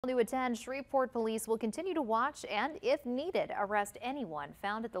New at 10, Shreveport police will continue to watch and, if needed, arrest anyone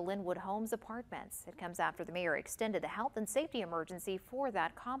found at the Linwood Homes apartments. It comes after the mayor extended the health and safety emergency for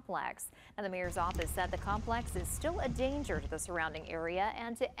that complex. And the mayor's office said the complex is still a danger to the surrounding area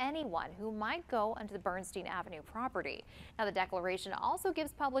and to anyone who might go onto the Bernstein Avenue property. Now, the declaration also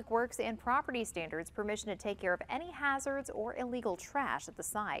gives Public Works and property standards permission to take care of any hazards or illegal trash at the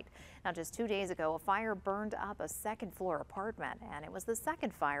site. Now, just 2 days ago, a fire burned up a second-floor apartment, and it was the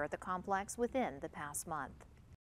second fire at the complex within the past month.